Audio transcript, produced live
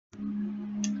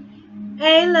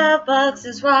Hey love bugs,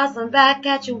 it's Roslynn back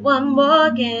at you one more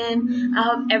again. I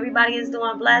hope everybody is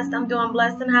doing blessed. I'm doing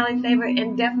blessed and highly favored,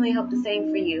 and definitely hope the same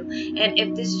for you. And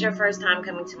if this is your first time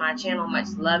coming to my channel, much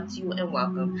love to you and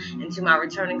welcome. And to my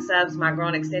returning subs, my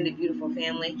grown extended beautiful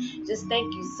family, just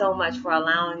thank you so much for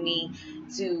allowing me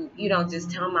to,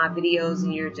 just tell my videos,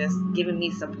 and you're just giving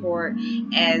me support.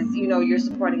 As you're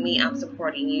supporting me, I'm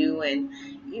supporting you, and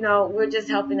we're just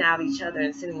helping out each other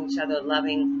and sending each other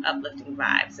loving, uplifting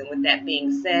vibes. And with that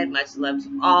being said, much love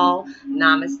to all.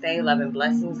 Namaste, love and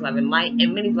blessings, love and light,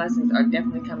 and many blessings are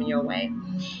definitely coming your way.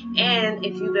 And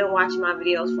if you've been watching my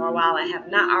videos for a while and have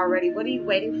not already, what are you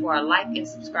waiting for? Like and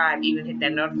subscribe. Even hit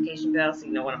that notification bell so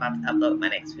you know when I'm about to upload my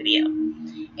next video.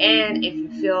 And if you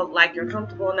feel like you're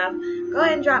comfortable enough, go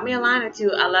ahead and drop me a line or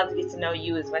two. I love to get to know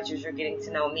you as much as you're getting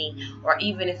to know me. Or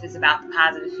even if it's about the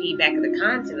positive feedback of the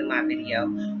content of my video.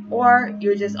 Or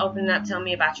you're just opening up, telling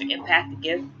me about your empathic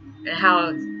gift and how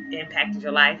it's impacted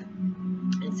your life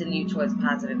and sending you towards a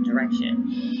positive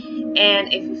direction.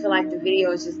 And if you feel like the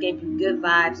videos just gave you good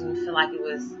vibes and you feel like it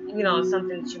was,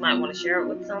 something that you might want to share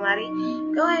with somebody,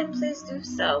 go ahead and please do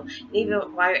so. And even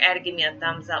while you're at it, give me a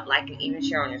thumbs up, like, and even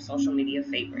share on your social media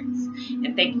favorites.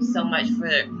 And thank you so much for,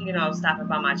 stopping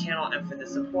by my channel and for the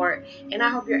support. And I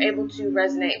hope you're able to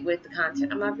resonate with the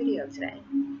content of my video today.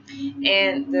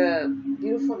 And the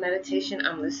beautiful meditation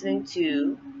I'm listening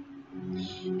to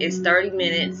is 30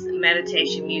 minutes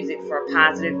meditation music for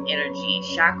positive energy,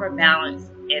 chakra balance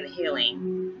and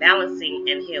healing, balancing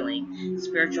and healing,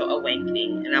 spiritual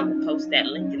awakening. And I will post that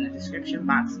link in the description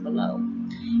box below.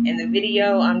 And the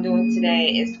video I'm doing today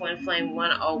is Twin Flame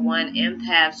 101,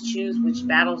 Empaths, choose which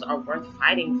battles are worth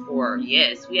fighting for.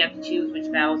 Yes, we have to choose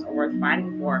which battles are worth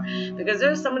fighting for, because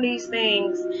there's some of these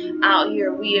things out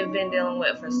here we have been dealing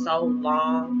with for so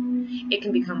long, it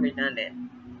can become redundant.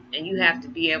 And you have to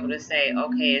be able to say,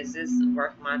 okay, is this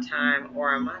worth my time,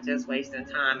 or am I just wasting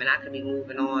time and I could be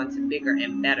moving on to bigger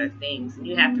and better things? And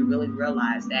you have to really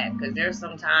realize that, because there's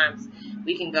sometimes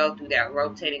we can go through that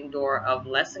rotating door of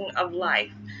lesson of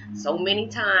life so many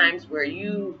times where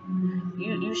you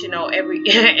should know every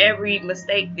every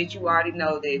mistake that you already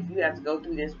know, that if you have to go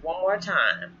through this one more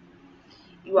time,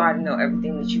 you already know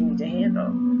everything that you need to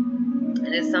handle.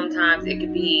 And then sometimes it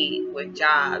could be with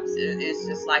jobs. It's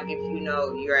just like if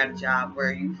you're at a job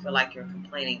where you feel like you're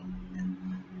complaining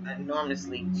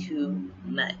enormously too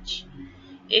much.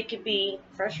 It could be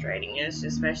frustrating. And it's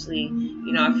especially,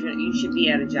 if you should be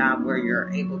at a job where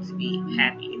you're able to be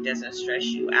happy. It doesn't stress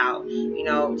you out.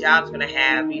 Job's going to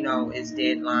have, its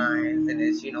deadlines and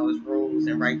its rules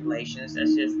and regulations.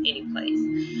 That's just any place.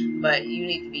 But you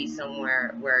need to be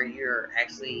somewhere where you're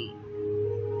actually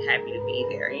happy to be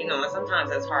there, and sometimes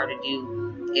that's hard to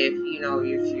do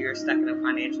if you're stuck in a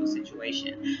financial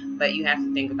situation. But you have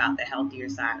to think about the healthier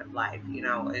side of life.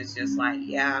 It's just like,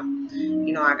 I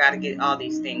got to get all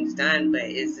these things done, but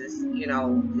it's just,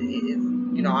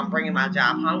 I'm bringing my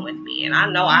job home with me. And I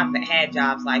know I've had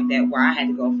jobs like that where I had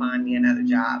to go find me another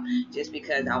job just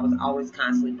because I was always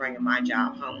constantly bringing my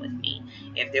job home with me.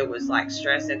 If there was like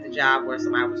stress at the job where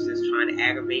somebody was just trying to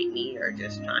aggravate me or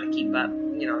just trying to keep up,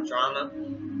 drama,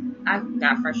 I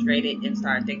got frustrated and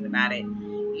started thinking about it,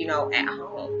 at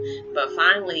home. But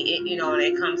finally, and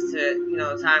it comes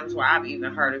to, times where I've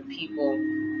even heard of people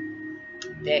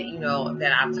that,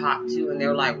 that I've talked to, and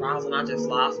they're like, Roslynn, I just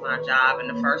lost my job.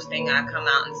 And the first thing I come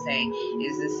out and say,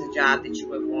 is this a job that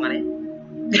you have wanted?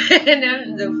 And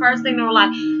then the first thing they were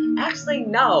like, actually,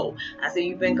 no. I said,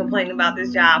 you've been complaining about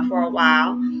this job for a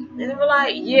while. And they were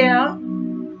like, yeah.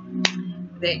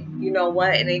 That,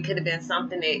 what? And it could have been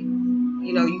something that,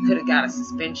 you could have got a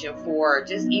suspension for,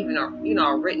 just even a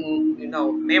written,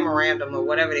 memorandum or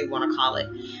whatever they want to call it.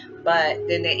 But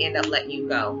then they end up letting you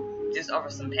go just over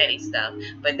some petty stuff.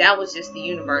 But that was just the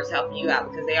universe helping you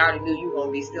out, because they already knew you were going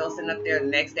to be still sitting up there the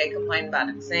next day complaining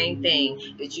about the same thing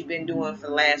that you've been doing for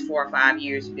the last 4 or 5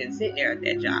 years. You've been sitting there at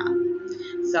that job.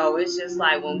 So it's just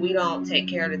like when we don't take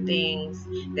care of the things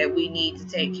that we need to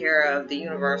take care of, the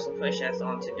universe will push us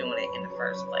on to doing it in the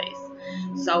first place.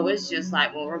 So it's just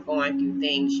like when we're going through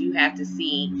things, you have to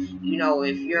see,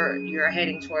 if you're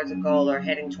heading towards a goal or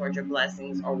heading towards your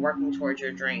blessings or working towards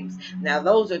your dreams. Now,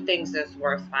 those are things that's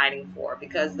worth fighting for,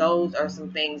 because those are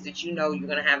some things that you're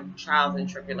going to have trials and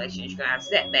tribulations. You're going to have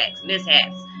setbacks,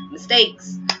 mishaps,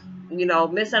 mistakes,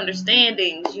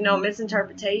 misunderstandings,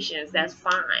 misinterpretations. That's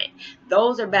fine.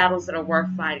 Those are battles that are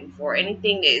worth fighting for.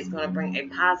 Anything that is going to bring a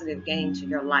positive gain to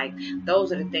your life,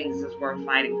 those are the things that's worth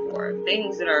fighting for.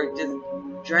 Things that are just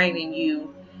draining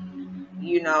you,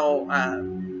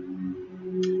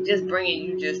 just bringing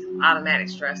you just automatic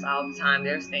stress all the time.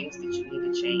 There's things that you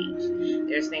need to change.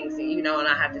 There's things that, you know, and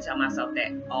I have to tell myself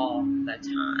that all the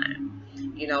time.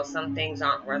 You know, some things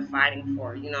aren't worth fighting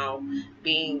for. You know,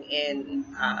 being in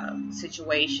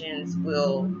situations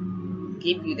will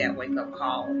give you that wake up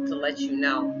call to let you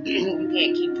know you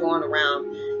can't keep going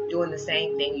around doing the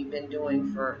same thing you've been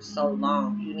doing for so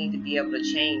long. You need to be able to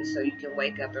change so you can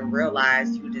wake up and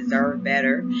realize you deserve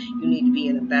better. You need to be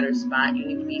in a better spot. You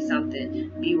need to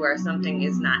be where something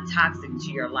is not toxic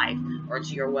to your life or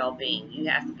to your well-being. You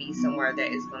have to be somewhere that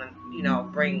is going to, you know,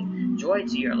 bring joy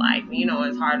to your life. You know,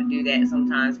 it's hard to do that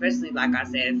sometimes, especially like I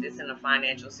said, if it's in a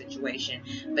financial situation.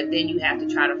 But then you have to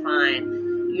try to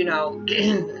find, you know,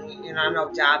 you know, I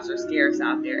know jobs are scarce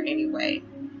out there anyway.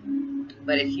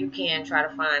 But if you can try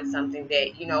to find something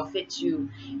that, you know, fits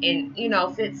you and, you know,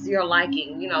 fits your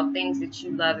liking, you know, things that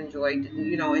you love, enjoy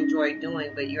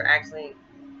doing, but you're actually,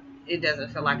 it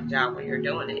doesn't feel like a job when you're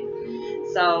doing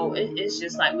it. So it's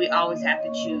just like we always have to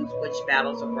choose which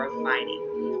battles are worth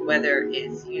fighting, whether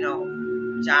it's, you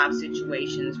know, job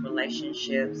situations,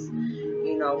 relationships,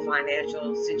 you know,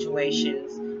 financial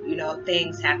situations, you know,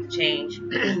 things have to change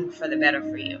for the better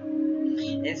for you.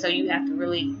 And so you have to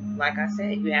really, like I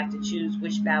said, you have to choose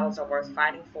which battles are worth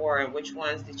fighting for and which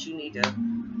ones that you need to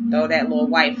throw that little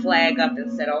white flag up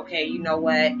and said, okay, you know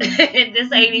what,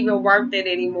 this ain't even worth it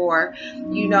anymore.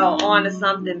 You know, on to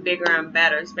something bigger and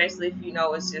better, especially if you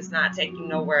know it's just not taking you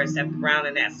nowhere except around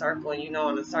in that circle, and you know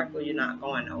in the circle you're not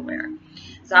going nowhere.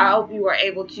 So I hope you were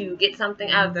able to get something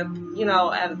out of the, you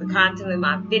know, out of the content of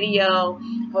my video.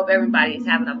 Hope everybody is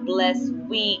having a blessed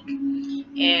week.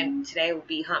 And today will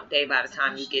be hump day by the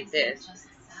time you get this.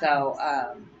 So,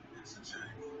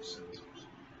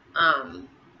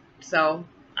 so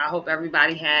I hope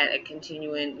everybody had a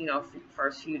continuing, you know,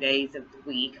 first few days of the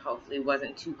week. Hopefully it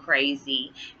wasn't too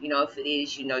crazy. You know, if it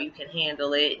is, you know, you can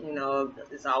handle it. You know,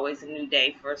 there's always a new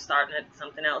day for starting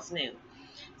something else new.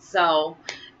 So,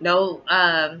 no,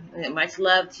 much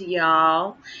love to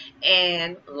y'all,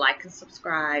 and like and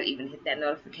subscribe, even hit that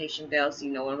notification bell so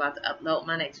you know when I'm about to upload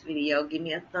my next video. Give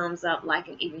me a thumbs up, like,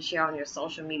 and even share on your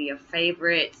social media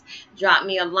favorites. Drop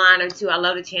me a line or two. I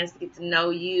love the chance to get to know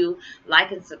you.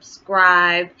 Like and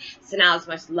subscribe. Send out as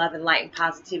much love and light and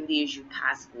positivity as you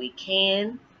possibly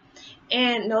can.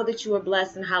 And know that you are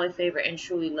blessed and highly favored and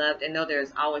truly loved, and know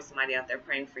there's always somebody out there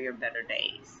praying for your better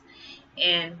days.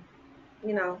 And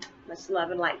you know, much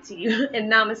love and light to you.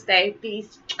 And namaste,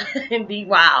 peace, and be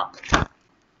wild.